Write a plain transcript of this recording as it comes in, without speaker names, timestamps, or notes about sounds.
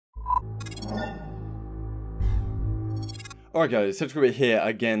Alright guys, we're here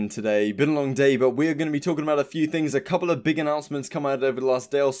again today. Been a long day, but we're going to be talking about a few things. A couple of big announcements come out over the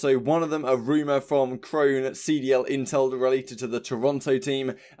last day or so. One of them, a rumour from Kroenke, CDL Intel related to the Toronto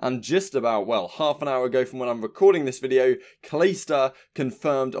team. And just about, well, half an hour ago from when I'm recording this video, CLAYSTER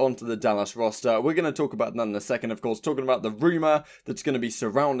confirmed onto the Dallas roster. We're going to talk about that in a second, of course, talking about the rumour that's going to be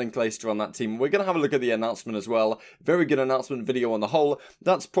surrounding CLAYSTER on that team. We're going to have a look at the announcement as well. Very good announcement video on the whole.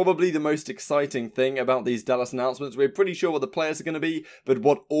 That's probably the most exciting thing about these Dallas announcements. We're pretty sure what the players are going to be, but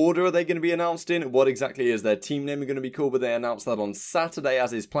what order are they going to be announced in? What exactly is their team name going to be called? But they announced that on Saturday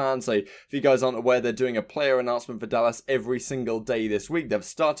as is planned. So if you guys aren't aware, they're doing a player announcement for Dallas every single day this week. They've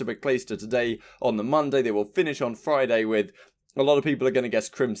started with CLAYSTER today on the Monday. They will finish on Friday with, a lot of people are going to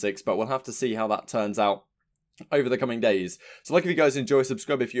guess Crimsix, but we'll have to see how that turns out over the coming days. So like if you guys enjoy,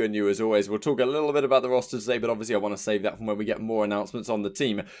 subscribe if you're new as always. We'll talk a little bit about the roster today, but obviously I want to save that from when we get more announcements on the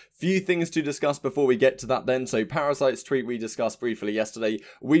team. Few things to discuss before we get to that then. So Parasite's tweet we discussed briefly yesterday.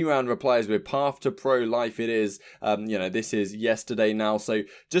 WeRound replies with Path to Pro Life it is. You know, this is yesterday now. So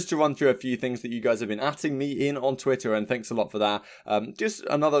just to run through a few things that you guys have been atting me in on Twitter, and thanks a lot for that. Just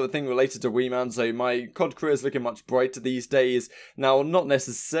another thing related to WeRound. So my CoD career is looking much brighter these days. Now, not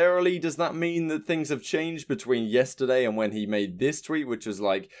necessarily does that mean that things have changed between yesterday and when he made this tweet, which was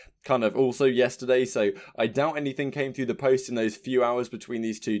like kind of also yesterday, so I doubt anything came through the post in those few hours between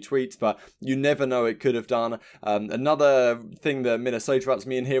these two tweets, but you never know, it could have done. Another thing that Minnesota wraps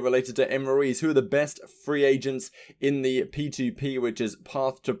me in here related to MREs, who are the best free agents in the P2P, which is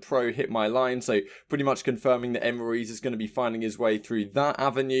Path to Pro hit my line, so pretty much confirming that MREs is going to be finding his way through that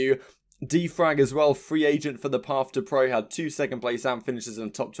avenue. Defrag as well, free agent for the Path to Pro, had 2 second place and finishes in the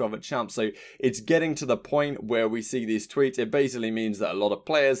top 12 at Champ. So it's getting to the point where we see these tweets. It basically means that a lot of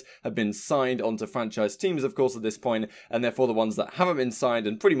players have been signed onto franchise teams, of course, at this point, and therefore the ones that haven't been signed,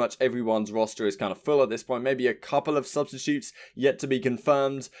 and pretty much everyone's roster is kind of full at this point. Maybe a couple of substitutes yet to be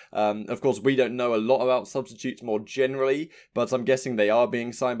confirmed. Of course, we don't know a lot about substitutes more generally, but I'm guessing they are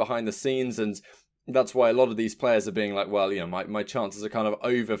being signed behind the scenes, and that's why a lot of these players are being like, well, you know, my chances are kind of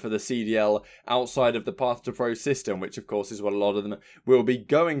over for the CDL outside of the Path to Pro system, which of course is what a lot of them will be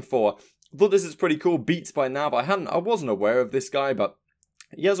going for. I thought this is pretty cool. Beats by now, but I wasn't aware of this guy, but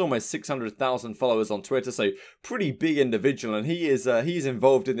he has almost 600,000 followers on Twitter, so pretty big individual, and he's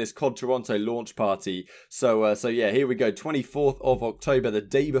involved in this CoD Toronto launch party. So yeah, here we go, 24th of October, the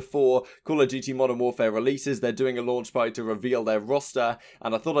day before Call of Duty Modern Warfare releases. They're doing a launch party to reveal their roster,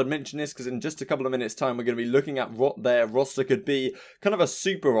 and I thought I'd mention this because in just a couple of minutes' time, we're going to be looking at what their roster could be, kind of a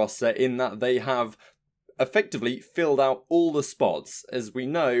super roster in that they have effectively filled out all the spots. As we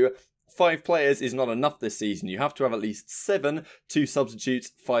know, 5 players is not enough this season. You have to have at least 7, 2 substitutes,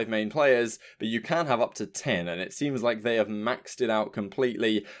 5 main players, but you can have up to 10, and it seems like they have maxed it out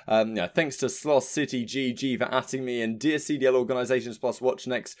completely. Yeah, thanks to Sloss City GG for atting me, and Dear CDL Organizations Plus Watch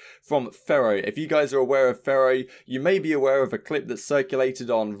Next from Ferro. If you guys are aware of Ferro, you may be aware of a clip that circulated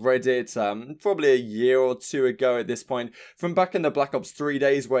on Reddit probably a year or 2 ago at this point, from back in the Black Ops 3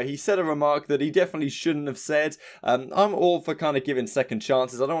 days, where he said a remark that he definitely shouldn't have said. I'm all for kind of giving second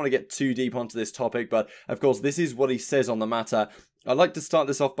chances. I don't want to get too deep onto this topic, but of course this is what he says on the matter. I'd like to start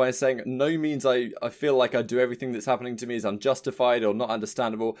this off by saying no means I feel like I do everything that's happening to me is unjustified or not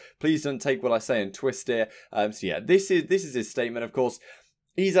understandable. Please don't take what I say and twist it. So yeah, this is his statement. Of course,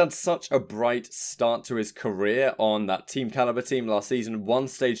 he's had such a bright start to his career on that Team Caliber team last season. Won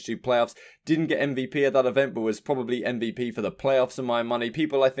Stage 2 playoffs. Didn't get MVP at that event, but was probably MVP for the playoffs in my money.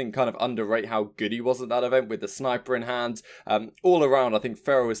 People, I think, kind of underrate how good he was at that event with the sniper in hand. All around, I think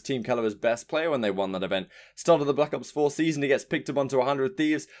Ferro was Team Caliber's best player when they won that event. Start of the Black Ops 4 season, he gets picked up onto 100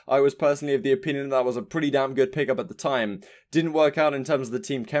 Thieves. I was personally of the opinion that was a pretty damn good pickup at the time. Didn't work out in terms of the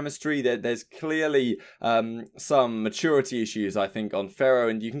team chemistry. There's clearly some maturity issues, I think, on Ferro,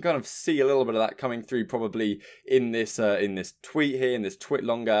 and you can kind of see a little bit of that coming through probably in this tweet here, in this twit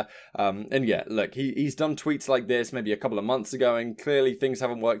longer. And yeah, look, he's done tweets like this maybe a couple of months ago, and clearly things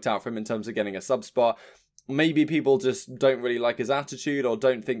haven't worked out for him in terms of getting a sub spot. Maybe people just don't really like his attitude or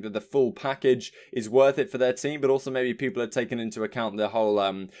don't think that the full package is worth it for their team, but also maybe people are taking into account the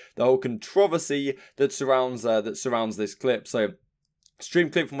whole controversy that surrounds this clip. So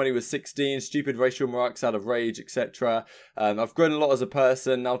stream clip from when he was 16, stupid racial remarks out of rage, etc. I've grown a lot as a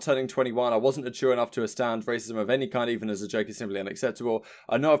person, now turning 21. I wasn't mature enough to withstand racism of any kind, even as a joke, is simply unacceptable.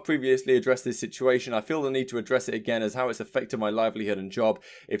 I know I've previously addressed this situation. I feel the need to address it again as how it's affected my livelihood and job.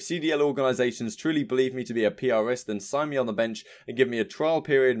 If CDL organizations truly believe me to be a PRist, then sign me on the bench and give me a trial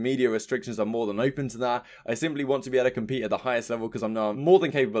period. Media restrictions are more than open to that. I simply want to be able to compete at the highest level because I'm now more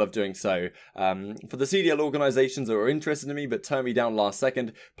than capable of doing so. For the CDL organizations that were interested in me but turned me down last last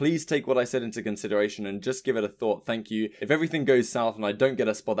second. Please take what I said into consideration and just give it a thought. Thank you. If everything goes south and I don't get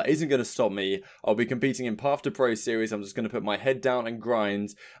a spot, that isn't going to stop me. I'll be competing in Path to Pro series. I'm just going to put my head down and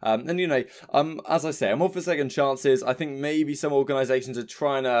grind. And you know, as I say, I'm all for second chances. I think maybe some organizations are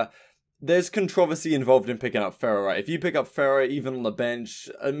trying to... There's controversy involved in picking up Ferrer, right? If you pick up Ferrer, even on the bench,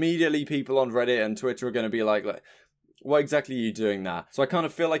 immediately people on Reddit and Twitter are going to be like, why exactly are you doing that? So I kind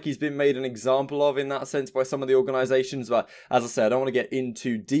of feel like he's been made an example of in that sense by some of the organizations, but as I said, I don't want to get in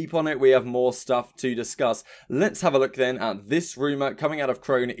too deep on it. We have more stuff to discuss. Let's have a look then at this rumor coming out of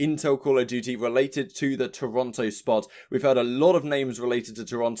Kroenke, Intel Call of Duty, related to the Toronto spot. We've heard a lot of names related to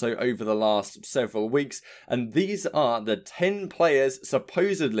Toronto over the last several weeks, and these are the 10 players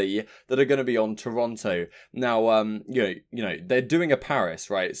supposedly that are going to be on Toronto. Now, you know, they're doing a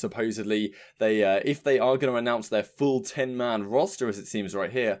Paris, right? Supposedly, they if they are going to announce their full 10-man roster, as it seems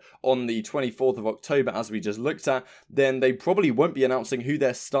right here, on the 24th of October, as we just looked at, then they probably won't be announcing who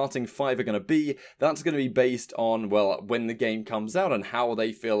their starting 5 are going to be. That's going to be based on, well, when the game comes out and how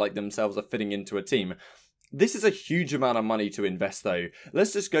they feel like themselves are fitting into a team. This is a huge amount of money to invest, though.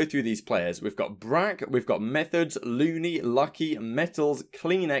 Let's just go through these players. We've got Brack, we've got Methods, Looney, Lucky, Metals,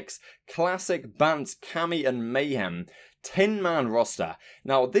 Kleenex, Classic, Bance, Cammy, and Mayhem. 10-man roster.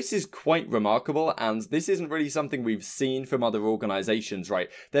 Now, this is quite remarkable, and this isn't really something we've seen from other organizations, right?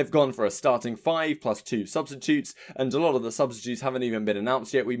 They've gone for a starting 5 plus 2 substitutes, and a lot of the substitutes haven't even been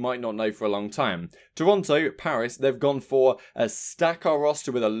announced yet. We might not know for a long time. Toronto, Paris, they've gone for a stack our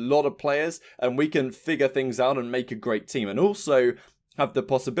roster with a lot of players, and we can figure things out and make a great team, and also have the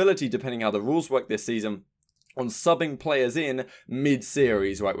possibility, depending how the rules work this season, on subbing players in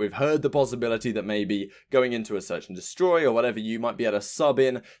mid-series, right? We've heard the possibility that maybe going into a search and destroy or whatever, you might be able to sub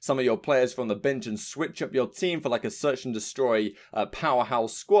in some of your players from the bench and switch up your team for like a search and destroy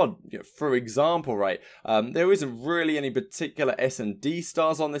powerhouse squad, you know, for example, right? There isn't really any particular S&D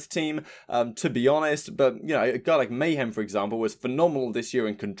stars on this team, to be honest, but, you know, a guy like Mayhem, for example, was phenomenal this year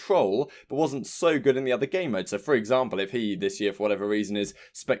in Control, but wasn't so good in the other game mode. So, for example, if he this year, for whatever reason, is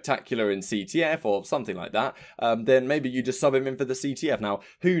spectacular in CTF or something like that, then maybe you just sub him in for the CTF. Now,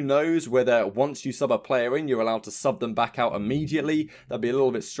 who knows whether once you sub a player in, you're allowed to sub them back out immediately? That'd be a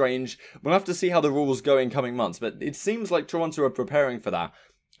little bit strange. We'll have to see how the rules go in coming months, but it seems like Toronto are preparing for that.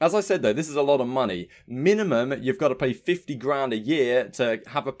 As I said, though, this is a lot of money. Minimum, you've got to pay 50 grand a year to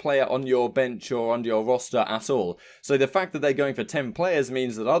have a player on your bench or on your roster at all. So the fact that they're going for 10 players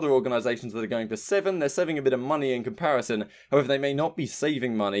means that other organizations that are going for 7, they're saving a bit of money in comparison. However, they may not be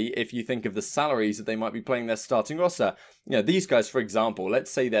saving money if you think of the salaries that they might be paying their starting roster. You know, these guys, for example, let's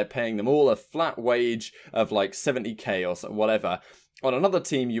say they're paying them all a flat wage of like 70k or whatever. On another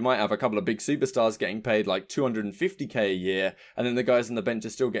team, you might have a couple of big superstars getting paid like 250k a year, and then the guys on the bench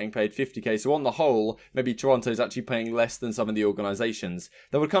are still getting paid 50k. So on the whole, maybe Toronto's actually paying less than some of the organizations.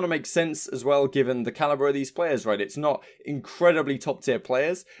 That would kind of make sense as well, given the caliber of these players, right? It's not incredibly top tier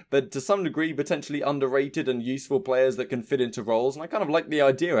players, but to some degree, potentially underrated and useful players that can fit into roles. And I kind of like the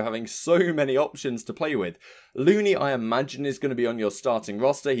idea of having so many options to play with. Looney, I imagine, is going to be on your starting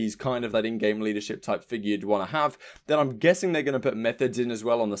roster. He's kind of that in-game leadership type figure you'd want to have. Then I'm guessing they're going to put Methods in as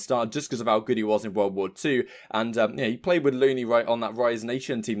well on the start, just because of how good he was in World War II. And yeah, he played with Looney right on that Rise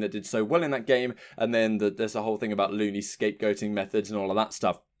Nation team that did so well in that game. And then there's a whole thing about Looney scapegoating Methods and all of that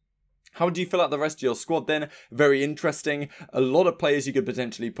stuff. How do you fill out the rest of your squad then? Very interesting. A lot of players you could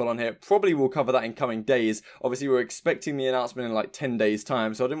potentially pull on here. Probably will cover that in coming days. Obviously, we're expecting the announcement in like 10 days'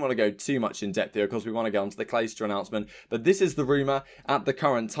 time, so I didn't want to go too much in depth here. Of course, we want to go on to the CLAYSTER announcement, but this is the rumor at the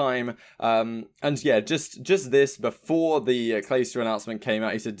current time. And yeah, just this before the CLAYSTER announcement came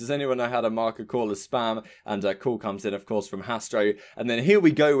out, he said, does anyone know how to mark a call as spam? And a call comes in, of course, from Hastro. And then here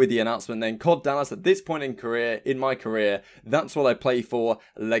we go with the announcement then. COD Dallas, at this point in my career, that's what I play for,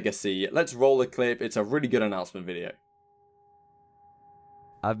 Legacy. Let's roll the clip. It's a really good announcement video.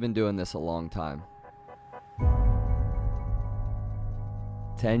 I've been doing this a long time.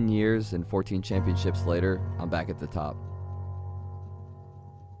 10 years and 14 championships later, I'm back at the top.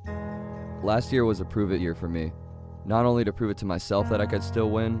 Last year was a prove it year for me. Not only to prove it to myself that I could still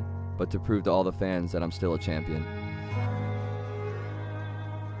win, but to prove to all the fans that I'm still a champion.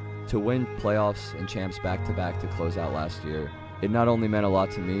 To win playoffs and champs back-to-back to close out last year, it not only meant a lot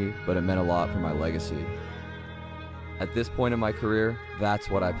to me, but it meant a lot for my legacy. At this point in my career,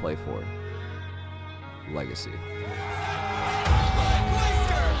 that's what I play for. Legacy.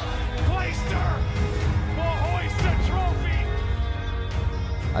 CLAYSTER will hoist a trophy!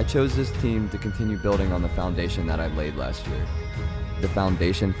 I chose this team to continue building on the foundation that I laid last year. The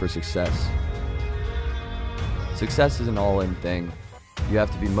foundation for success. Success is an all-in thing. You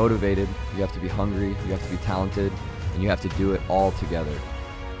have to be motivated, you have to be hungry, you have to be talented, and you have to do it all together.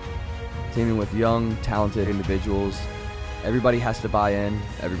 Teaming with young, talented individuals, everybody has to buy in,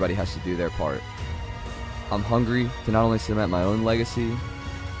 everybody has to do their part. I'm hungry to not only cement my own legacy,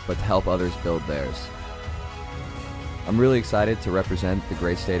 but to help others build theirs. I'm really excited to represent the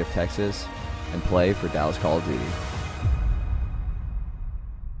great state of Texas and play for Dallas Call of Duty.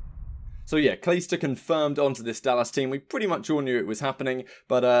 So yeah, CLAYSTER confirmed onto this Dallas team. We pretty much all knew it was happening,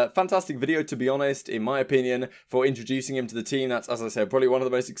 but fantastic video, to be honest, in my opinion, for introducing him to the team. That's, as I said, probably one of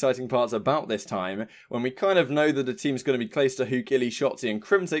the most exciting parts about this time, when we kind of know that the team's going to be CLAYSTER, Hook, Illy, Shotzi, and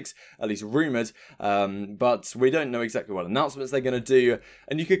Crimsix, at least rumoured, but we don't know exactly what announcements they're going to do,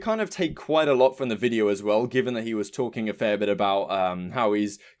 and you could kind of take quite a lot from the video as well, given that he was talking a fair bit about how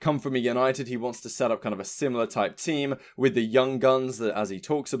he's come from a United. He wants to set up kind of a similar type team with the young guns, that, as he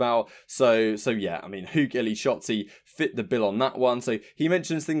talks about. So yeah, I mean, Hook, Illy, Shotzi fit the bill on that one. So he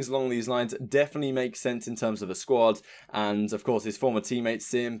mentions things along these lines. Definitely makes sense in terms of a squad. And of course, his former teammates,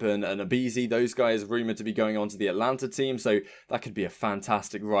 Simp and Abizi, those guys rumoured to be going on to the Atlanta team. So that could be a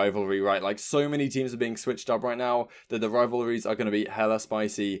fantastic rivalry, right? Like, so many teams are being switched up right now that the rivalries are going to be hella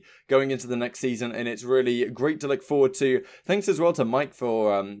spicy going into the next season. And it's really great to look forward to. Thanks as well to Mike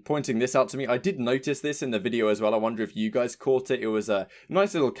for pointing this out to me. I did notice this in the video as well. I wonder if you guys caught it. It was a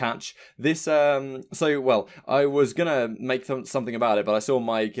nice little catch. This, well, I was gonna make something about it, but I saw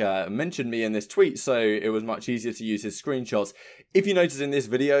Mike mention me in this tweet, so it was much easier to use his screenshots. If you notice in this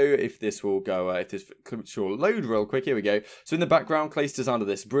video, if this will go, if this will load real quick, here we go. So in the background, CLAYSTER's under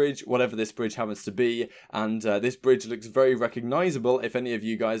this bridge, whatever this bridge happens to be, and this bridge looks very recognizable. If any of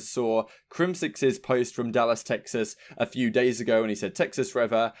you guys saw Crimsix's post from Dallas, Texas a few days ago, and he said Texas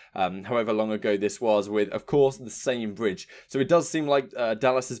forever, however long ago this was, with, of course, the same bridge. So it does seem like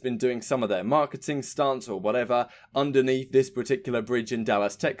Dallas has been doing some of their marketing stunts or whatever underneath this particular bridge in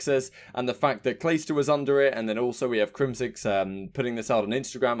Dallas, Texas, and the fact that CLAYSTER was under it, and then also we have Crimsix putting this out on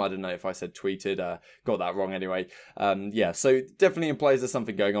Instagram. I don't know if I said tweeted, got that wrong anyway. Yeah, so definitely implies there's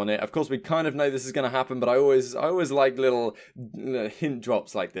something going on here. Of course, we kind of know this is going to happen, but I always like little hint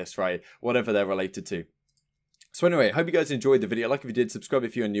drops like this, right? Whatever they're related to. So anyway, hope you guys enjoyed the video. Like if you did, subscribe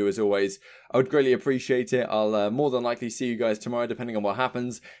if you're new as always. I would greatly appreciate it. I'll more than likely see you guys tomorrow, depending on what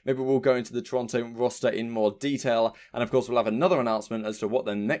happens. Maybe we'll go into the Toronto roster in more detail. And of course, we'll have another announcement as to what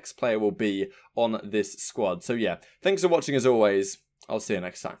the next player will be on this squad. So yeah, thanks for watching as always. I'll see you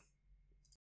next time.